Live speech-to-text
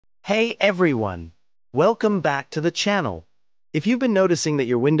Hey everyone! Welcome back to the channel. If you've been noticing that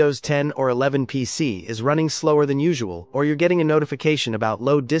your Windows 10 or 11 PC is running slower than usual, or you're getting a notification about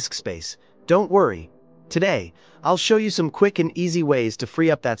low disk space, don't worry. Today, I'll show you some quick and easy ways to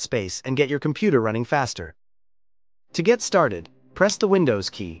free up that space and get your computer running faster. To get started, press the Windows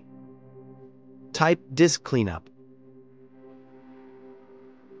key. Type Disk Cleanup.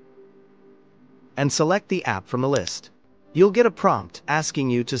 And select the app from the list. You'll get a prompt asking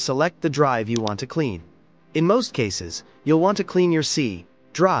you to select the drive you want to clean. In most cases, you'll want to clean your C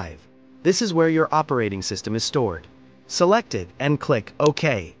drive. This is where your operating system is stored. Select it and click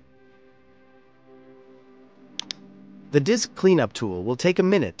OK. The disk cleanup tool will take a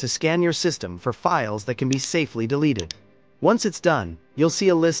minute to scan your system for files that can be safely deleted. Once it's done, you'll see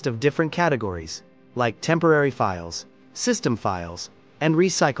a list of different categories, like temporary files, system files, and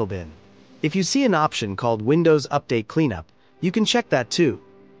recycle bin. If you see an option called Windows Update Cleanup, you can check that too.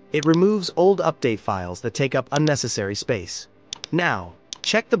 It removes old update files that take up unnecessary space. Now,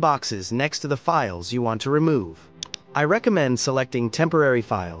 check the boxes next to the files you want to remove. I recommend selecting temporary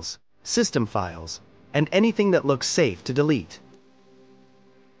files, system files, and anything that looks safe to delete.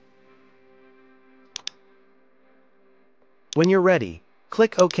 When you're ready,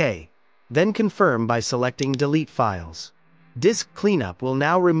 click OK, then confirm by selecting Delete Files. Disk Cleanup will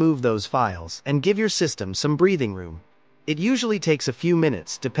now remove those files and give your system some breathing room. It usually takes a few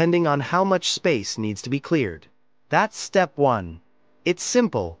minutes depending on how much space needs to be cleared. That's step 1. It's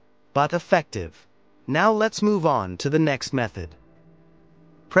simple, but effective. Now let's move on to the next method.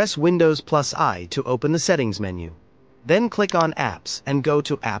 Press Windows+I to open the Settings menu. Then click on Apps and go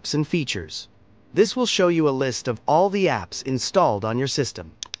to Apps and Features. This will show you a list of all the apps installed on your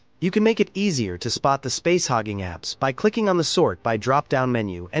system. You can make it easier to spot the space-hogging apps by clicking on the Sort by drop-down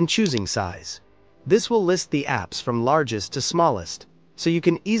menu and choosing Size. This will list the apps from largest to smallest, so you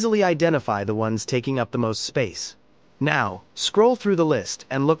can easily identify the ones taking up the most space. Now, scroll through the list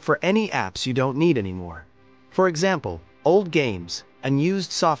and look for any apps you don't need anymore. For example, old games,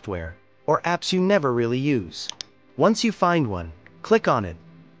 unused software, or apps you never really use. Once you find one, click on it,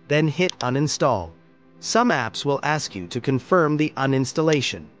 then hit Uninstall. Some apps will ask you to confirm the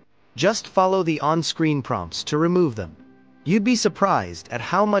uninstallation. Just follow the on-screen prompts to remove them. You'd be surprised at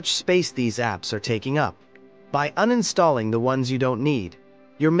how much space these apps are taking up. By uninstalling the ones you don't need,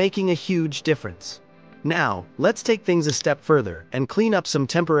 you're making a huge difference. Now, let's take things a step further and clean up some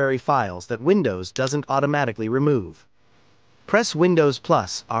temporary files that Windows doesn't automatically remove. Press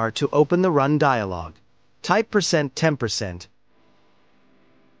Windows+R to open the Run dialog. Type %temp%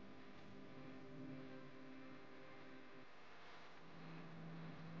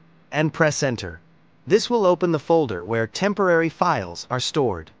 and press Enter. This will open the folder where temporary files are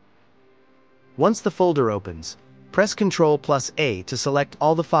stored. Once the folder opens, press Ctrl+A to select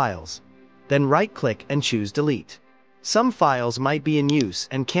all the files. Then right-click and choose Delete. Some files might be in use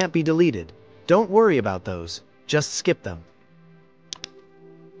and can't be deleted. Don't worry about those, just skip them.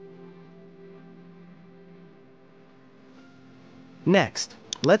 Next,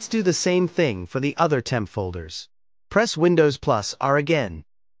 let's do the same thing for the other temp folders. Press Windows+R again.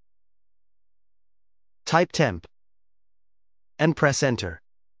 Type Temp and press Enter.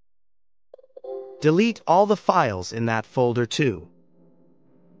 Delete all the files in that folder too.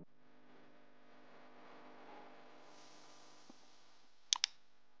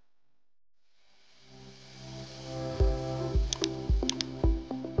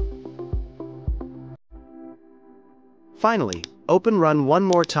 Finally, open Run one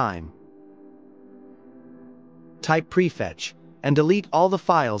more time. Type Prefetch and delete all the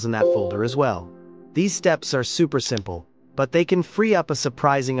files in that folder as well. These steps are super simple, but they can free up a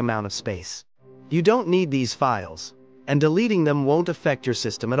surprising amount of space. You don't need these files, and deleting them won't affect your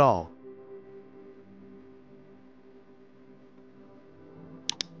system at all.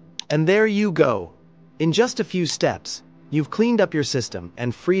 And there you go. In just a few steps, you've cleaned up your system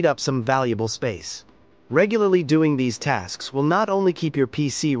and freed up some valuable space. Regularly doing these tasks will not only keep your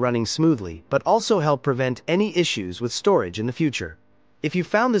PC running smoothly, but also help prevent any issues with storage in the future. If you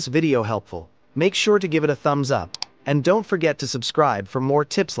found this video helpful, make sure to give it a thumbs up, and don't forget to subscribe for more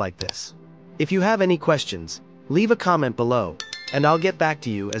tips like this. If you have any questions, leave a comment below, and I'll get back to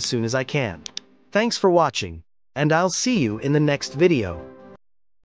you as soon as I can. Thanks for watching, and I'll see you in the next video.